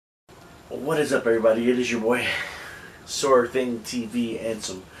What is up, everybody? It is your boy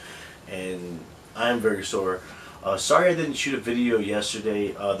EVEYTHINGTVANDSOME, and I'm very sore. Sorry I didn't shoot a video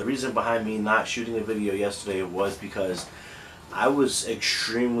yesterday. The reason behind me not shooting a video yesterday was because I was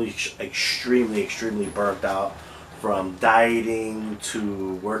extremely burnt out from dieting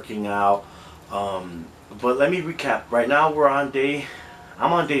to working out. But let me recap. Right now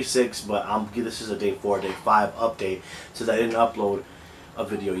I'm on day 6, but this is a day 4, day 5 update since I didn't upload a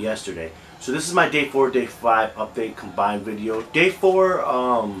video yesterday. So this is my day 4, day 5 update combined video. Day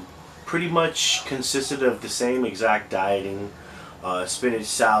 4 pretty much consisted of the same exact dieting, spinach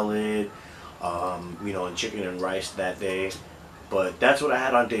salad, and chicken and rice that day. But that's what I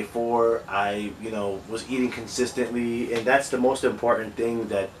had on day 4. I, was eating consistently, and that's the most important thing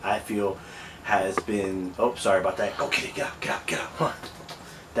that I feel has been. Oh, sorry about that. Go get it, get up. Come on.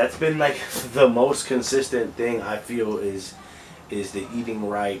 That's been like the most consistent thing I feel is the eating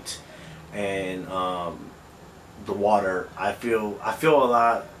right and the water. I feel a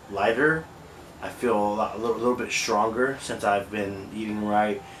lot lighter. I feel a little bit stronger since I've been eating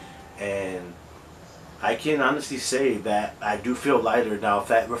right, and I can honestly say that I do feel lighter now. If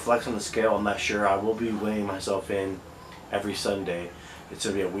that reflects on the scale, I'm not sure. I will be weighing myself in every Sunday. It's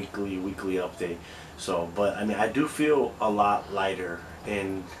gonna be a weekly update. So, but I mean, I do feel a lot lighter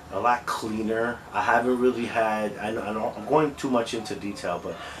and a lot cleaner. I haven't really had, I'm going too much into detail,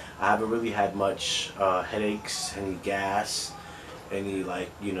 but I haven't really had much headaches, any gas, any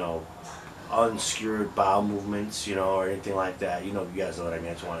unskewered bowel movements, or anything like that. You guys know what I mean.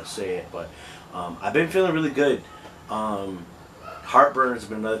 I just want to say it, but I've been feeling really good. Heartburn has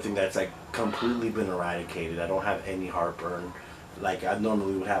been another thing that's like completely been eradicated. I don't have any heartburn. Like I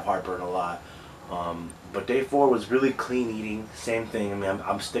normally would have heartburn a lot. But day 4 was really clean eating. Same thing. I mean,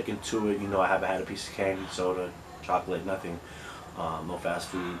 I'm sticking to it. I haven't had a piece of candy, soda, chocolate, nothing. No fast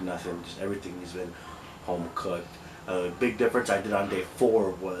food, nothing. Just everything has been home cooked. Big difference I did on day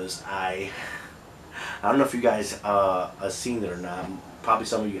 4 was I don't know if you guys have seen it or not. Probably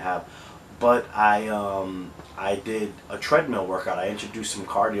some of you have. But I did a treadmill workout. I introduced some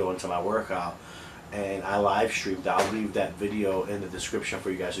cardio into my workout, and I live streamed. I'll leave that video in the description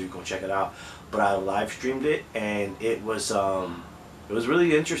for you guys so you can check it out. But I live streamed it, and it was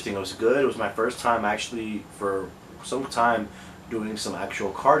really interesting. It was good. It was my first time actually for some time doing some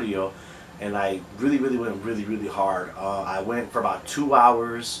actual cardio, and I really went really hard. I went for about 2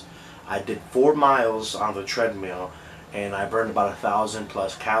 hours. I did 4 miles on the treadmill, and I burned about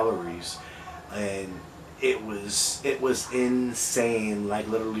 1,000+ calories, and it was insane. Like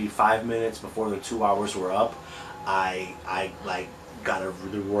literally 5 minutes before the 2 hours were up, I got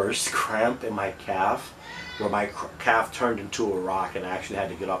the worst cramp in my calf, where my calf turned into a rock, and I actually had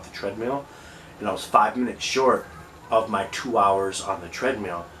to get off the treadmill. And I was 5 minutes short of my 2 hours on the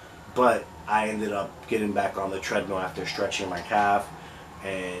treadmill, but I ended up getting back on the treadmill after stretching my calf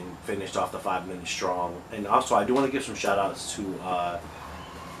and finished off the 5 minutes strong. And also I do want to give some shout outs to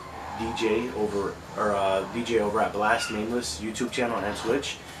DJ over at Blast Nameless YouTube channel and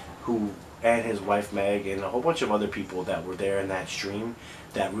Twitch, and his wife Meg, and a whole bunch of other people that were there in that stream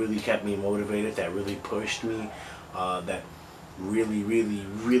that really kept me motivated, that really pushed me, that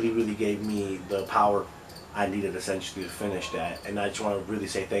really gave me the power I needed essentially to finish that. And I just want to really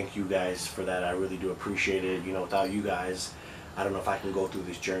say thank you guys for that. I really do appreciate it. Without you guys, I don't know if I can go through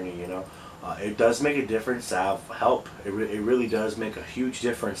this journey. It does make a difference to have help. It really does make a huge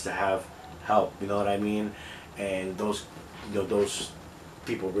difference to have help. You know what I mean? And those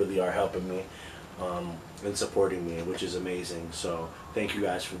people really are helping me and supporting me, which is amazing. So thank you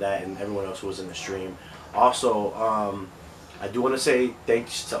guys for that, and everyone else who was in the stream. Also, I do want to say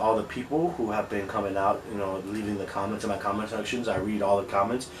thanks to all the people who have been coming out, leaving the comments in my comment sections. I read all the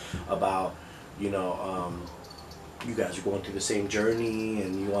comments about, you guys are going through the same journey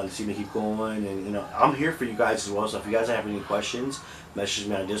and you want to see me keep going, and I'm here for you guys as well. So if you guys have any questions, message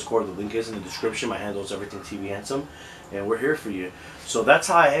me on Discord. The link is in the description. My handle is EVEYTHINGTVANDSOME, and we're here for you. So that's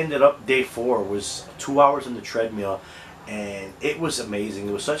how I ended up day 4, was 2 hours on the treadmill, and it was amazing.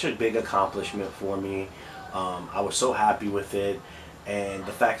 It was such a big accomplishment for me. I was so happy with it, and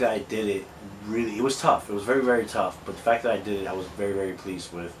the fact that I did it, it was tough. It was very tough, but the fact that I did it, I was very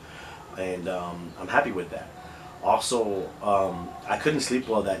pleased with, and I'm happy with that. Also, I couldn't sleep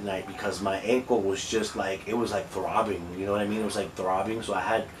well that night because my ankle was just like, it was like throbbing, you know what I mean? It was like throbbing, so I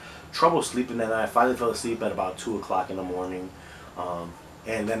had trouble sleeping that night. I finally fell asleep at about 2 o'clock in the morning.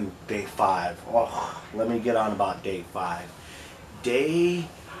 And then day 5, oh, let me get on about day 5. Day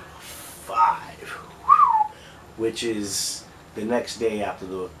 5, which is the next day after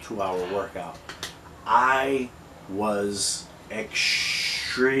the 2-hour workout. I was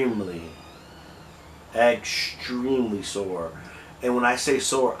extremely extremely sore. And when I say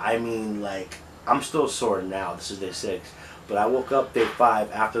sore, I mean like I'm still sore now. This is day 6, but I woke up day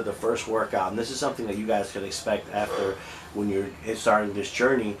 5 after the first workout, and this is something that you guys can expect after when you're starting this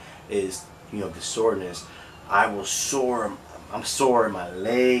journey is, you know, the soreness. I was sore. I'm sore in my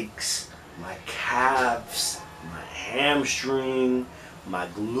legs, my calves, my hamstring, my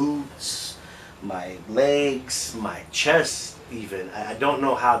glutes, my legs, my chest even. I don't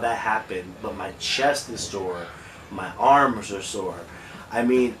know how that happened, but my chest is sore. My arms are sore. I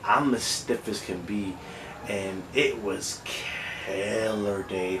mean, I'm as stiff as can be, and it was killer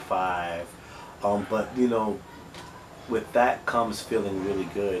day 5. But you know, with that comes feeling really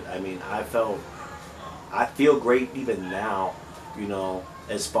good. I mean, I feel great even now, you know,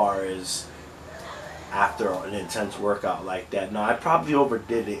 as far as after an intense workout like that. Now, I probably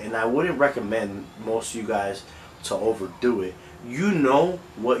overdid it, and I wouldn't recommend most of you guys to overdo it. You know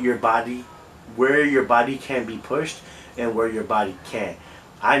what your body, where your body can be pushed and where your body can't.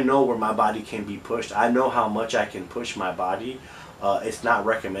 I know where my body can be pushed. I know how much I can push my body. It's not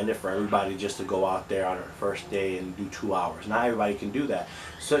recommended for everybody just to go out there on their first day and do 2 hours. Not everybody can do that.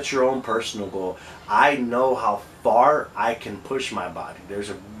 Set your own personal goal. I know how far I can push my body. There's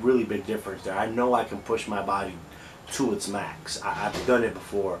a really big difference there. I know I can push my body to its max. I've done it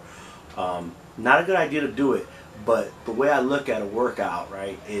before. Not a good idea to do it, but the way I look at a workout,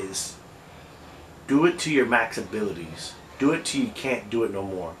 right, is do it to your max abilities. Do it till you can't do it no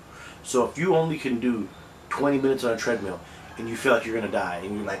more. So if you only can do 20 minutes on a treadmill and you feel like you're gonna die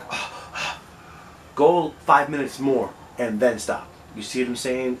and you're like, go 5 minutes more and then stop. You see what I'm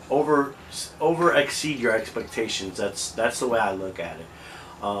saying? Over exceed your expectations. That's the way I look at it.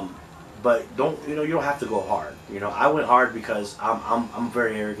 But don't, you know, you don't have to go hard. You know, I went hard because I'm a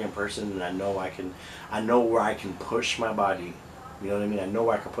very arrogant person, and I know where I can push my body. You know what I mean? I know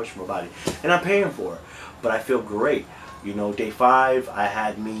where I can push my body, and I'm paying for it. But I feel great. You know, day 5, I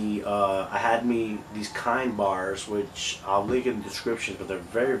had me these Kind bars, which I'll link in the description, but they're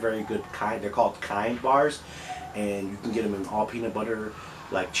very, very good. They're called Kind bars, and you can get them in all peanut butter,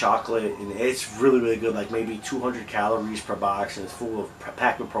 like chocolate, and it's really, really good. Like maybe 200 calories per box, and it's full of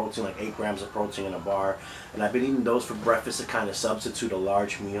packed with protein, like 8 grams of protein in a bar. And I've been eating those for breakfast to kind of substitute a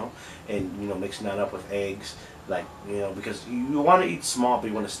large meal, and you know, mixing that up with eggs. Like, you know, because you want to eat small, but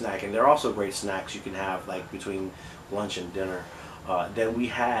you want to snack, and they're also great snacks you can have like between lunch and dinner. Then we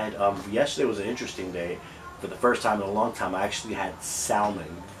had yesterday was an interesting day. For the first time in a long time, I actually had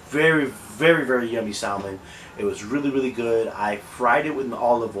salmon. Very, very, very yummy salmon. It was really, really good. I fried it with an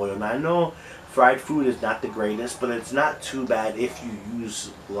olive oil. Now I know fried food is not the greatest, but it's not too bad if you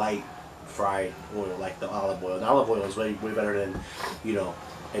use light fried oil like the olive oil. The olive oil is way, way better than, you know,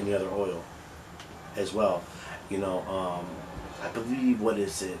 any other oil as well. You know, I believe, what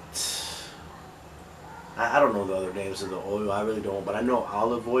is it? I don't know the other names of the oil. I really don't, but I know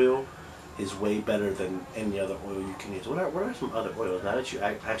olive oil is way better than any other oil you can use. What are some other oils now that you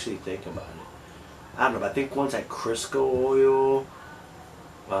actually think about it? I don't know, but I think one's like Crisco oil,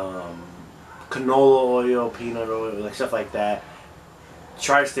 canola oil, peanut oil, like stuff like that.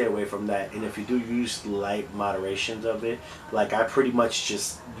 Try to stay away from that, and if you do use light moderations of it, like I pretty much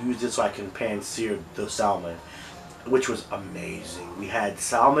just used it so I can pan-sear the salmon, which was amazing. We had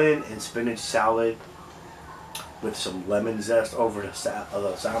salmon and spinach salad with some lemon zest over the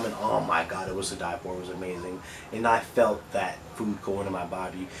salmon. Oh my god, it was to die for. It was amazing, and I felt that food going in my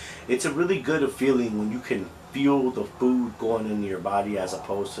body. It's a really good feeling when you can feel the food going into your body, as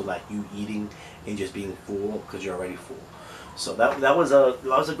opposed to like you eating and just being full because you're already full. So that was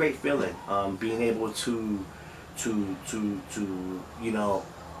a great feeling, being able to you know,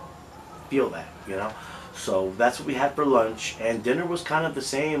 feel that, you know. So that's what we had for lunch, and dinner was kind of the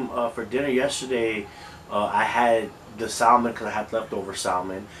same. For dinner yesterday, I had the salmon because I had leftover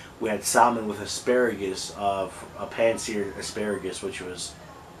salmon. We had salmon with asparagus, of a pan-seared asparagus, which was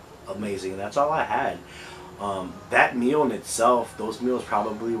amazing. And that's all I had. That meal in itself, those meals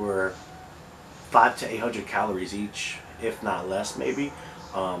probably were 500 to 800 calories each, if not less, maybe.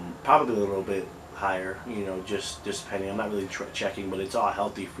 Probably a little bit higher, you know, just depending. I'm not really checking, but it's all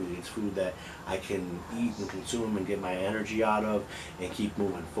healthy food. It's food that I can eat and consume and get my energy out of and keep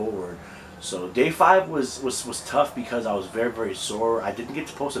moving forward. So day 5 was tough because I was very, very sore. I didn't get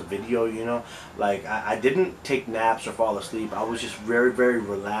to post a video, you know, like I didn't take naps or fall asleep. I was just very, very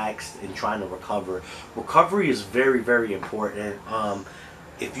relaxed and trying to recover. Recovery is very, very important.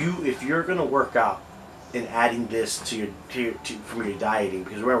 If you're gonna work out and adding this from your dieting,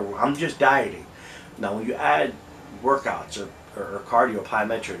 because remember, I'm just dieting. Now when you add workouts or cardio,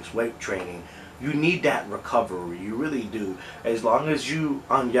 plyometrics, weight training, you need that recovery. You really do. As long as you,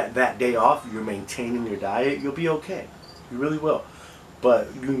 on that day off, you're maintaining your diet, you'll be okay. You really will. But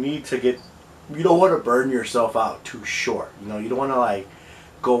you need to get, you don't want to burn yourself out too short. You know, you don't want to like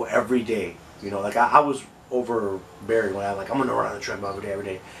go every day. You know, like I was overbearing when I'm like, I'm going to run on the treadmill every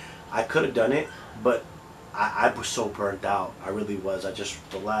day. I could have done it, but I was so burnt out. I really was. I just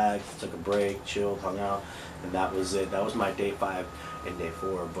relaxed, took a break, chilled, hung out, and that was it. That was my day 5 and day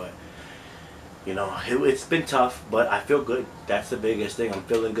 4. But you know, it's been tough, but I feel good. That's the biggest thing. I'm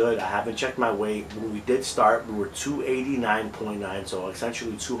feeling good. I haven't checked my weight. When we did start, we were 289.9, so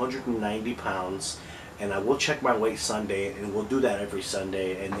essentially 290 pounds. And I will check my weight Sunday, and we'll do that every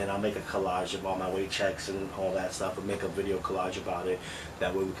Sunday. And then I'll make a collage of all my weight checks and all that stuff, and make a video collage about it.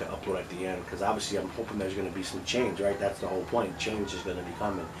 That way we can upload at the end. Because obviously I'm hoping there's going to be some change, right? That's the whole point. Change is going to be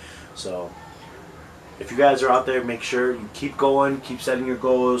coming. So if you guys are out there, make sure you keep going, keep setting your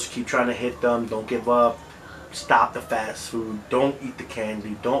goals, keep trying to hit them, don't give up, stop the fast food, don't eat the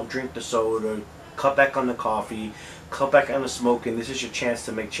candy, don't drink the soda, cut back on the coffee, cut back on the smoking. This is your chance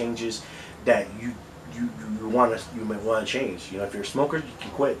to make changes that you might want to change. You know, if you're a smoker, you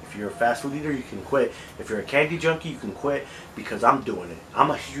can quit. If you're a fast food eater, you can quit. If you're a candy junkie, you can quit, because I'm doing it. I'm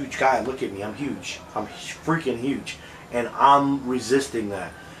a huge guy. Look at me. I'm huge. I'm freaking huge. And I'm resisting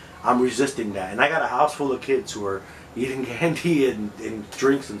that. I'm resisting that. And I got a house full of kids who are eating candy and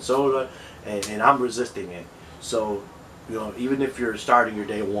drinks and soda, and I'm resisting it. So, you know, even if you're starting your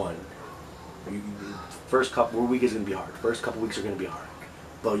day 1, first couple weeks is going to be hard. First couple weeks are going to be hard.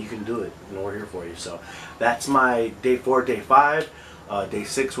 But you can do it. You know, we're here for you. So that's my day 4, day 5. Day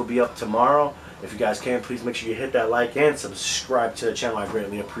 6 will be up tomorrow. If you guys can, please make sure you hit that like and subscribe to the channel. I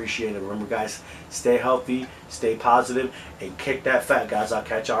greatly appreciate it. Remember, guys, stay healthy, stay positive, and kick that fat, guys. I'll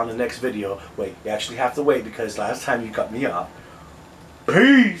catch you on the next video. Wait, you actually have to wait, because last time you cut me off.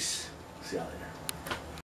 Peace. See y'all later.